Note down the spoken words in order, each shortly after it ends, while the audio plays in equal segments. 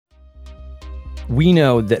We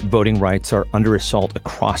know that voting rights are under assault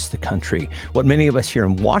across the country. What many of us here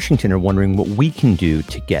in Washington are wondering what we can do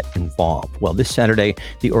to get involved. Well, this Saturday,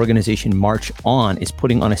 the organization March On is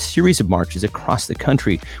putting on a series of marches across the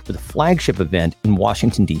country with a flagship event in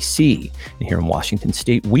Washington, D.C. And here in Washington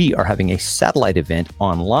State, we are having a satellite event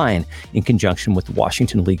online in conjunction with the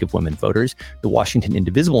Washington League of Women Voters, the Washington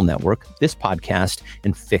Indivisible Network, this podcast,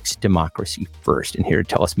 and Fix Democracy First. And here to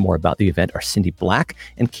tell us more about the event are Cindy Black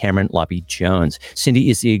and Cameron Lobby-Jones. Cindy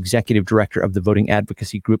is the executive director of the voting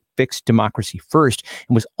advocacy group Fix Democracy First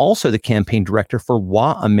and was also the campaign director for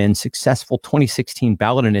Wa Amen's successful 2016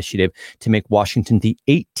 ballot initiative to make Washington the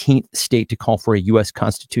 18th state to call for a U.S.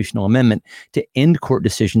 constitutional amendment to end court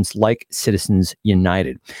decisions like Citizens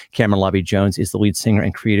United. Cameron Lobby-Jones is the lead singer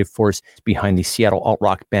and creative force behind the Seattle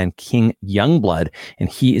alt-rock band King Youngblood, and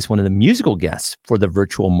he is one of the musical guests for the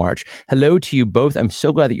virtual march. Hello to you both. I'm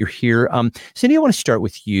so glad that you're here. Cindy, I want to start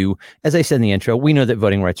with you. As I said in the intro, we know that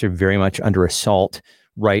voting rights are very much under assault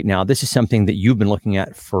right now. This is something that you've been looking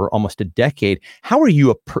at for almost a decade. How are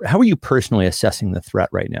you personally assessing the threat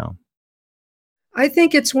right now? I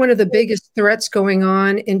think it's one of the biggest threats going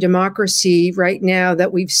on in democracy right now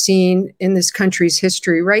that we've seen in this country's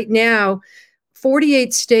history. Right now,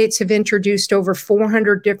 48 states have introduced over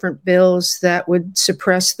 400 different bills that would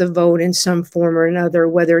suppress the vote in some form or another,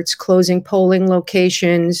 whether it's closing polling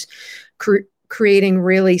locations, creating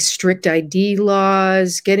really strict ID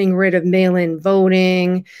laws, getting rid of mail-in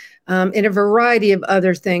voting, and a variety of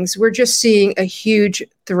other things. We're just seeing a huge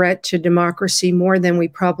threat to democracy, more than we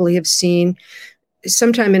probably have seen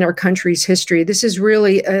sometime in our country's history. This is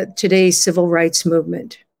really today's civil rights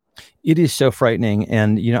movement. It is so frightening.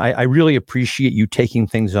 And, I really appreciate you taking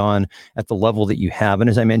things on at the level that you have. And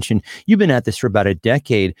as I mentioned, you've been at this for about a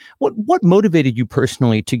decade. What motivated you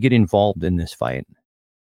personally to get involved in this fight?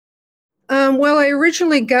 Well, I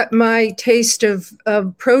originally got my taste of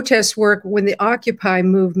protest work when the Occupy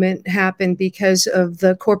movement happened because of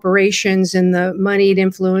the corporations and the moneyed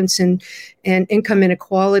influence and income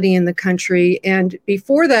inequality in the country. And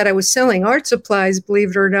before that, I was selling art supplies,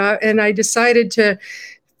 believe it or not, and I decided to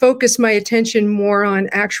focus my attention more on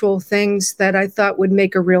actual things that I thought would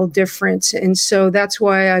make a real difference. And so that's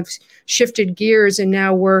why I've shifted gears and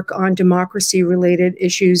now work on democracy-related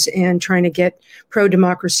issues and trying to get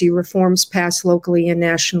pro-democracy reforms passed locally and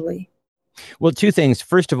nationally. Well, two things.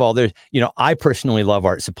 First of all, I personally love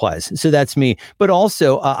art supplies. So that's me. But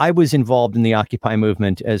also, I was involved in the Occupy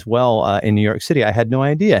movement as well in New York City. I had no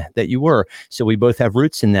idea that you were. So we both have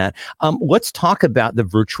roots in that. Let's talk about the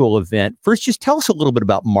virtual event. First, just tell us a little bit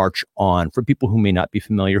about March On for people who may not be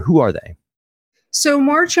familiar. Who are they? So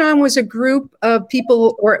March On was a group of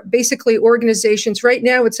people, or basically organizations. Right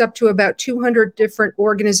now, it's up to about 200 different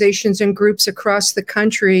organizations and groups across the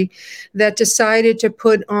country that decided to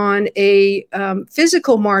put on a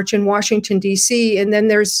physical march in Washington, D.C., and then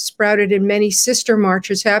there's sprouted in many sister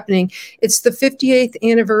marches happening. It's the 58th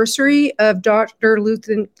anniversary of Dr.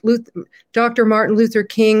 Martin Luther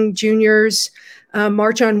King Jr.'s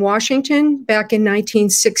March on Washington back in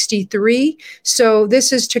 1963. So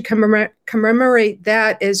this is to commemorate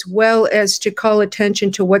that, as well as to call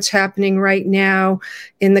attention to what's happening right now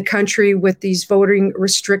in the country with these voting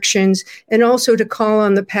restrictions, and also to call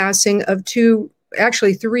on the passing of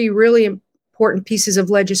three really important pieces of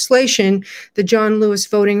legislation: the John Lewis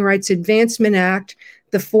Voting Rights Advancement Act,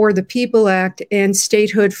 the For the People Act, and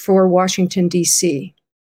statehood for Washington, D.C.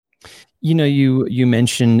 You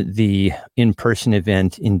mentioned the in-person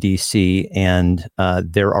event in DC, and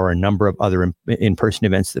there are a number of other in-person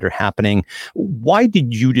events that are happening. Why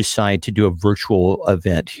did you decide to do a virtual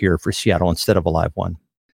event here for Seattle instead of a live one?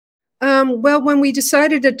 Well, when we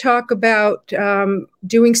decided to talk about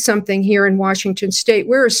doing something here in Washington State,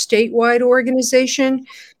 we're a statewide organization,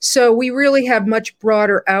 so we really have much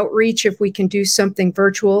broader outreach if we can do something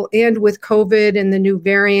virtual. And with COVID and the new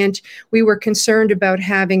variant, we were concerned about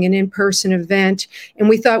having an in-person event, and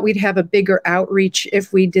we thought we'd have a bigger outreach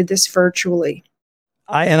if we did this virtually.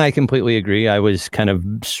 I completely agree. I was kind of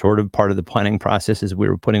sort of part of the planning process as we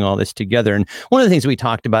were putting all this together. And one of the things we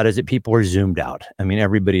talked about is that people are zoomed out. I mean,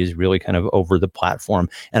 everybody is really kind of over the platform.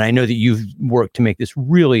 And I know that you've worked to make this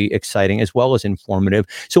really exciting as well as informative.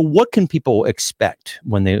 So what can people expect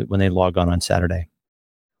when they log on Saturday?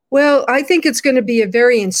 Well, I think it's going to be a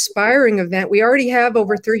very inspiring event. We already have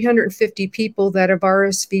over 350 people that have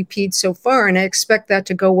RSVP'd so far, and I expect that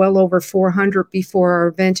to go well over 400 before our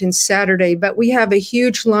event on Saturday. But we have a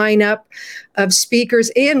huge lineup of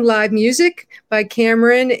speakers and live music by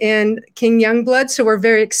Cameron and King Youngblood, so we're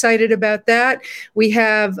very excited about that. We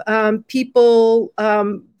have people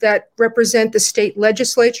that represent the state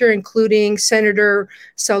legislature, including Senator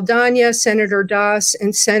Saldana, Senator Das,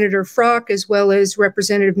 and Senator Frock, as well as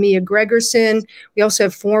Representative Mia Gregerson. We also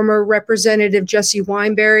have former Representative Jesse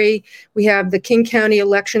Weinberry. We have the King County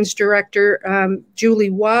Elections Director, Julie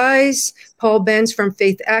Wise, Paul Benz from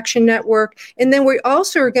Faith Action Network. And then we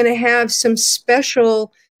also are going to have some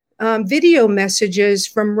special video messages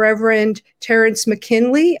from Reverend Terrence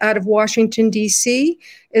McKinley out of Washington, D.C.,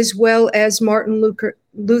 as well as Martin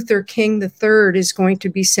Luther King III is going to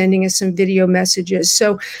be sending us some video messages.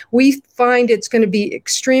 So we find it's going to be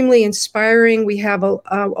extremely inspiring. We have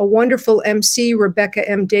a wonderful MC. Rebecca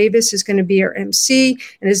M. Davis is going to be our MC.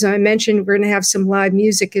 And as I mentioned, we're going to have some live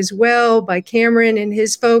music as well by Cameron and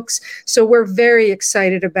his folks. So we're very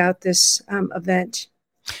excited about this event.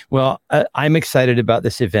 Well, I'm excited about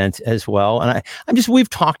this event as well. And we've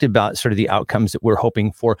talked about sort of the outcomes that we're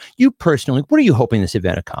hoping for. You personally, what are you hoping this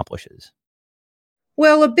event accomplishes?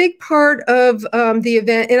 Well, a big part of the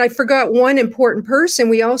event, and I forgot one important person,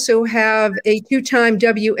 we also have a two-time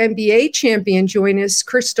WNBA champion join us,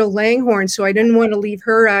 Crystal Langhorne, so I didn't want to leave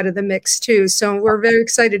her out of the mix too. So we're very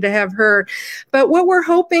excited to have her. But what we're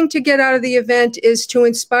hoping to get out of the event is to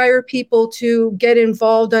inspire people to get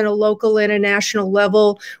involved on a local and a national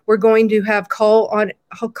level. We're going to have call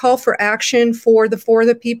for action for the For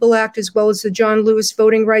the People Act, as well as the John Lewis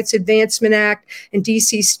Voting Rights Advancement Act and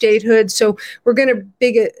DC statehood. So we're going to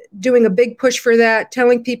be doing a big push for that,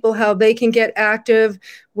 telling people how they can get active,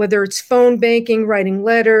 whether it's phone banking, writing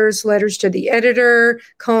letters to the editor,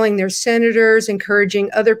 calling their senators, encouraging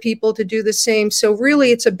other people to do the same. So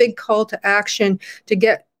really, it's a big call to action to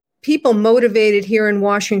get people motivated here in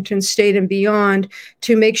Washington state and beyond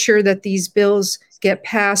to make sure that these bills get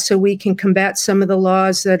passed so we can combat some of the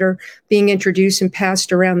laws that are being introduced and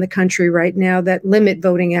passed around the country right now that limit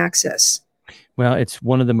voting access. Well, it's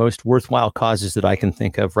one of the most worthwhile causes that I can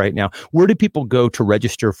think of right now. Where do people go to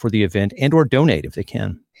register for the event and or donate if they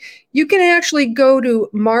can? You can actually go to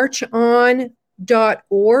marchon.org.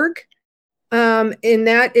 And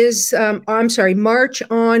that is,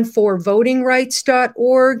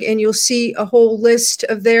 marchonforvotingrights.org. And you'll see a whole list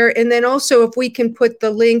of there. And then also, if we can put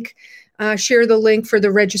the link, share the link for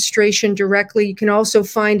the registration directly. You can also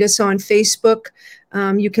find us on Facebook.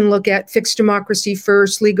 You can look at Fixed Democracy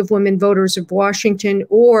First, League of Women Voters of Washington,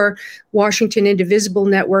 or Washington Indivisible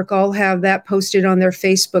Network. All have that posted on their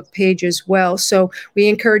Facebook page as well. So we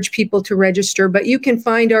encourage people to register. But you can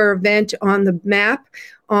find our event on the map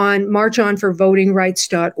on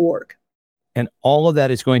marchonforvotingrights.org. And all of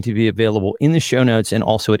that is going to be available in the show notes and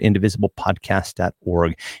also at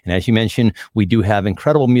indivisiblepodcast.org. And as you mentioned, we do have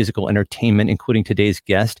incredible musical entertainment, including today's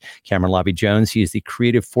guest, Cameron Lobby Jones. He is the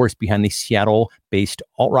creative force behind the Seattle-based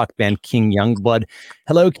alt-rock band King Youngblood.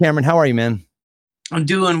 Hello, Cameron. How are you, man? I'm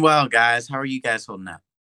doing well, guys. How are you guys holding up?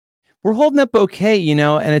 We're holding up okay,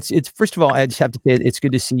 and it's first of all, I just have to say it's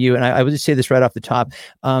good to see you. And I would just say this right off the top.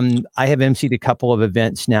 I have emceed a couple of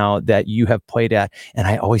events now that you have played at, and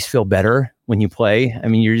I always feel better when you play. I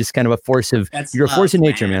mean, you're just kind of a force of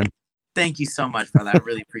nature, man. Thank you so much, brother. I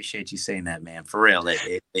really appreciate you saying that, man. For real.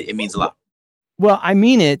 It means a lot. Well, I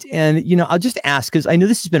mean it. And, I'll just ask, because I know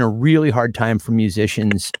this has been a really hard time for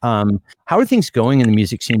musicians. How are things going in the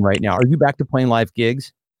music scene right now? Are you back to playing live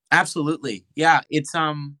gigs? Absolutely. Yeah.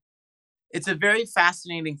 It's a very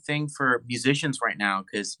fascinating thing for musicians right now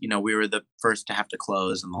because, we were the first to have to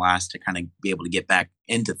close and the last to kind of be able to get back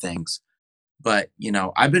into things. But,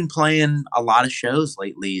 I've been playing a lot of shows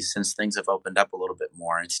lately since things have opened up a little bit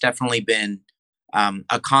more. It's definitely been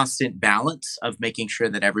a constant balance of making sure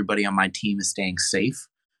that everybody on my team is staying safe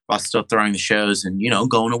while still throwing the shows and,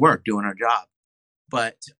 going to work, doing our job.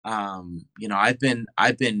 But, I've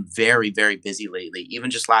been very, very busy lately. Even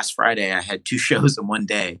just last Friday, I had 2 shows in one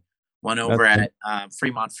day. One over at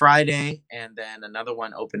Fremont Friday, and then another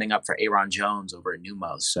one opening up for Aaron Jones over at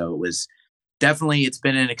Numos. So it's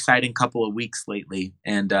been an exciting couple of weeks lately.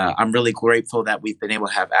 And I'm really grateful that we've been able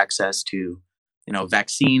to have access to,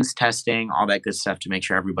 vaccines, testing, all that good stuff to make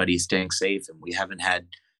sure everybody's staying safe. And we haven't had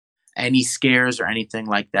any scares or anything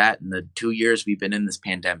like that in the 2 years we've been in this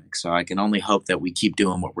pandemic. So I can only hope that we keep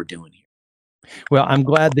doing what we're doing here. Well, I'm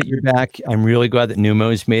glad that you're back. I'm really glad that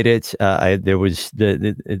Numos made it. It was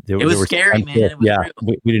scary, man. We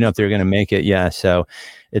didn't know if they were going to make it. Yeah. So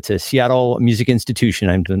it's a Seattle music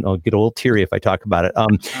institution. I'll get a little teary if I talk about it.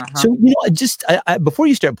 So, before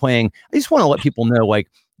you start playing, I just want to let people know, like,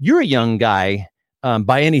 you're a young guy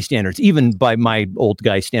by any standards, even by my old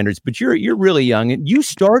guy standards, but you're really young, and you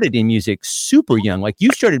started in music super young. Like,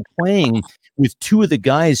 you started playing with 2 of the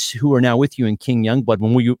guys who are now with you in King Youngblood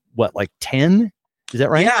when were you, like 10? Is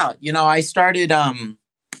that right? Yeah. I started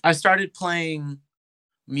playing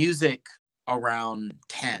music around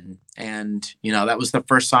 10. And, that was the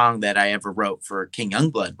first song that I ever wrote for King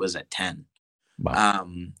Youngblood was at 10. Wow.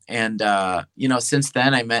 Since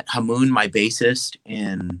then I met Hamoon, my bassist,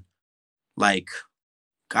 in like,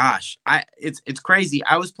 gosh, it's crazy.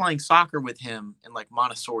 I was playing soccer with him in like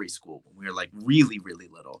Montessori school when we were like really, really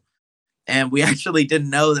little. And we actually didn't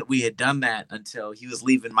know that we had done that until he was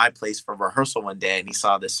leaving my place for rehearsal one day and he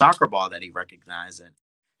saw this soccer ball that he recognized and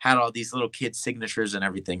had all these little kids' signatures and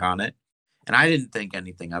everything on it. And I didn't think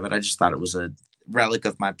anything of it. I just thought it was a relic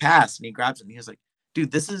of my past. And he grabs it and he was like,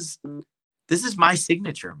 dude, this is my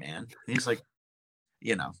signature, man. And he's like,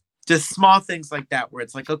 just small things like that where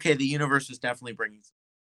it's like, okay, the universe is definitely bringing.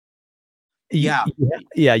 Yeah.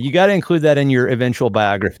 You got to include that in your eventual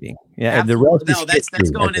biography. Yeah. Absolutely.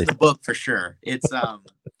 That's going in the book for sure. It's,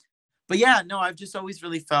 but yeah, no, I've just always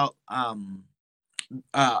really felt,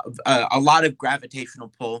 a lot of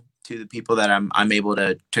gravitational pull to the people that I'm able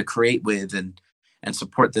to create with and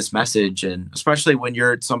support this message. And especially when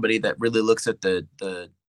you're somebody that really looks at the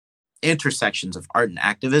intersections of art and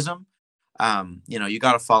activism, you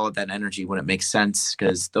got to follow that energy when it makes sense,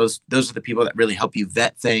 because those are the people that really help you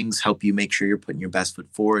vet things, help you make sure you're putting your best foot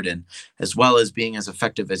forward, and as well as being as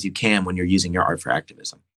effective as you can when you're using your art for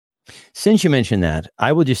activism. Since you mentioned that,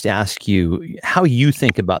 I will just ask you how you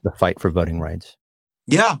think about the fight for voting rights.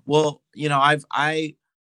 Yeah, well, I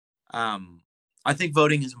think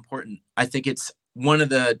voting is important. I think it's one of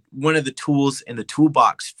the tools in the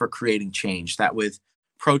toolbox for creating change, that with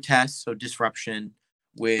protests, so disruption,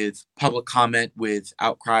 with public comment, with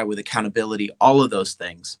outcry, with accountability, all of those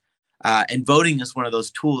things. And voting is one of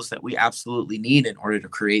those tools that we absolutely need in order to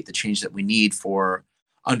create the change that we need for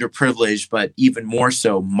underprivileged, but even more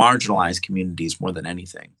so marginalized communities more than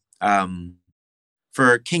anything.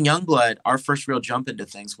 For King Youngblood, our first real jump into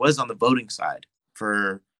things was on the voting side.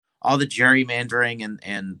 For all the gerrymandering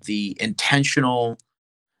and the intentional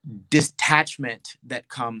detachment that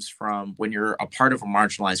comes from when you're a part of a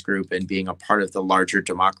marginalized group and being a part of the larger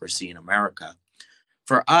democracy in America.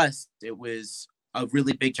 For us, it was a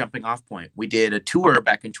really big jumping off point. We did a tour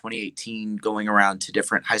back in 2018 going around to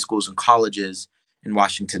different high schools and colleges in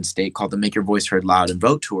Washington State called the Make Your Voice Heard Loud and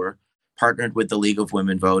Vote Tour, partnered with the League of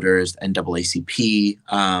Women Voters, NAACP,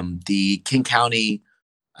 the King County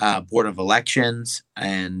Board of Elections,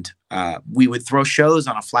 and we would throw shows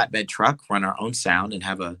on a flatbed truck, run our own sound, and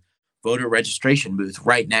have a voter registration booth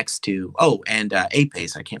right next to,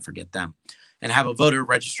 APACE, I can't forget them, and have a voter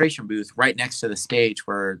registration booth right next to the stage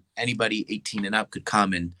where anybody 18 and up could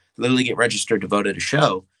come and literally get registered to vote at a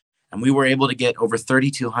show. And we were able to get over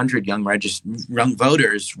 3,200 young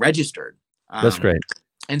voters registered. That's great.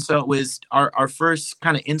 And so it was our first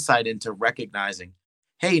kind of insight into recognizing,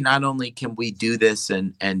 hey, not only can we do this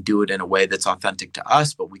and do it in a way that's authentic to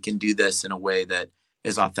us, but we can do this in a way that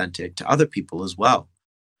is authentic to other people as well.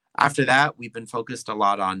 After that, we've been focused a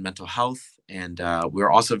lot on mental health, and we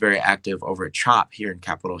were also very active over at CHOP here in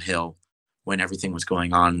Capitol Hill when everything was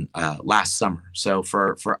going on last summer. So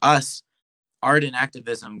for us, art and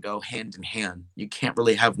activism go hand in hand. You can't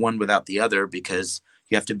really have one without the other, because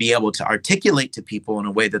you have to be able to articulate to people in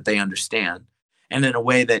a way that they understand and in a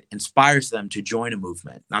way that inspires them to join a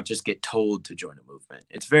movement, not just get told to join a movement.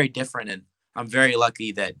 It's very different. And I'm very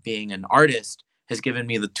lucky that being an artist has given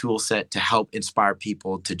me the tool set to help inspire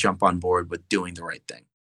people to jump on board with doing the right thing.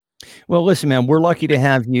 Well, listen, man, we're lucky to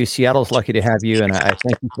have you. Seattle's lucky to have you. And I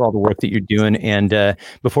thank you for all the work that you're doing. And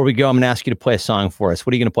before we go, I'm going to ask you to play a song for us.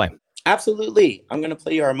 What are you going to play? Absolutely. I'm going to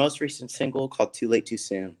play you our most recent single called Too Late Too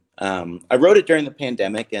Soon. I wrote it during the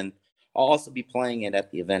pandemic, and I'll also be playing it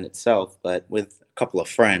at the event itself, but with a couple of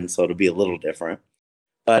friends, so it'll be a little different.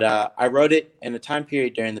 But I wrote it in a time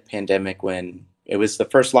period during the pandemic when it was the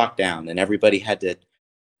first lockdown and everybody had to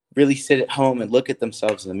really sit at home and look at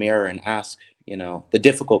themselves in the mirror and ask, the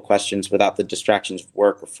difficult questions without the distractions of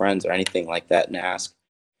work or friends or anything like that, and ask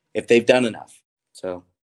if they've done enough. So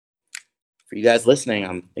for you guys listening,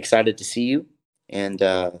 I'm excited to see you, and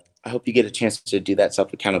I hope you get a chance to do that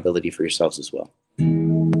self-accountability for yourselves as well.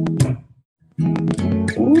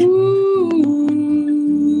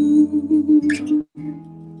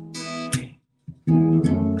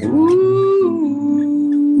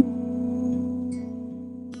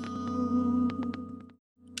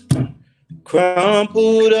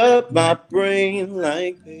 Crumpled up my brain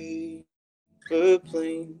like paper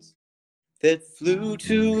planes that flew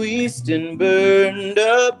to east and burned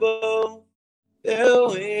above their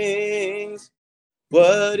wings.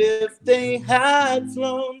 What if they had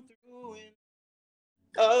flown through wind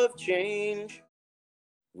of change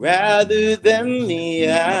rather than the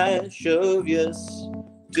ash of yesterday?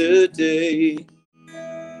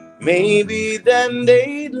 Maybe then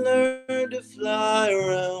they'd learn to fly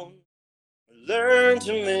around, learn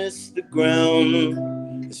to miss the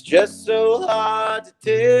ground. It's just so hard to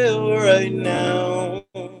tell right now.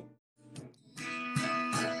 So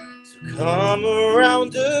come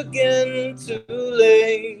around again, too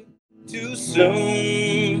late, too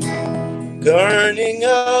soon. Gardening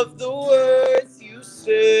of the words you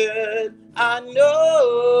said, I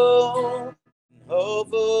know.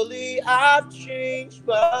 Hopefully I've changed,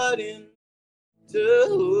 but into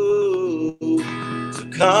who? So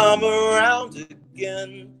come around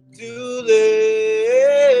again, too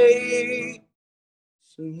late.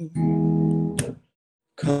 Soon.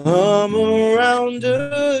 Come around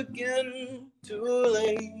again, too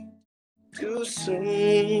late, too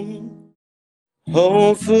soon.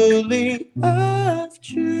 Hopefully I've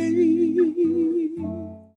changed.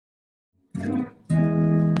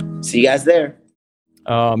 See you guys there.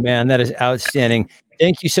 Oh, man, that is outstanding.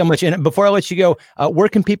 Thank you so much. And before I let you go, where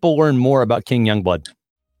can people learn more about King Youngblood?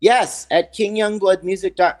 Yes, at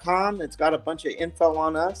kingyoungbloodmusic.com. It's got a bunch of info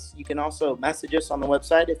on us. You can also message us on the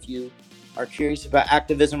website if you are curious about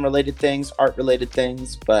activism-related things, art-related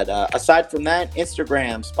things. But aside from that,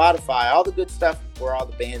 Instagram, Spotify, all the good stuff where all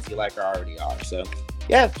the bands you like already are. So,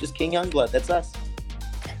 yeah, just King Youngblood. That's us.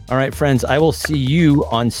 All right, friends, I will see you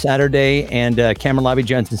on Saturday. And Cameron Lobby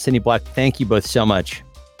Jones and Cindy Black, thank you both so much.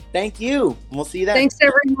 Thank you. We'll see you then. Thanks,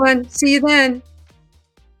 everyone. See you then.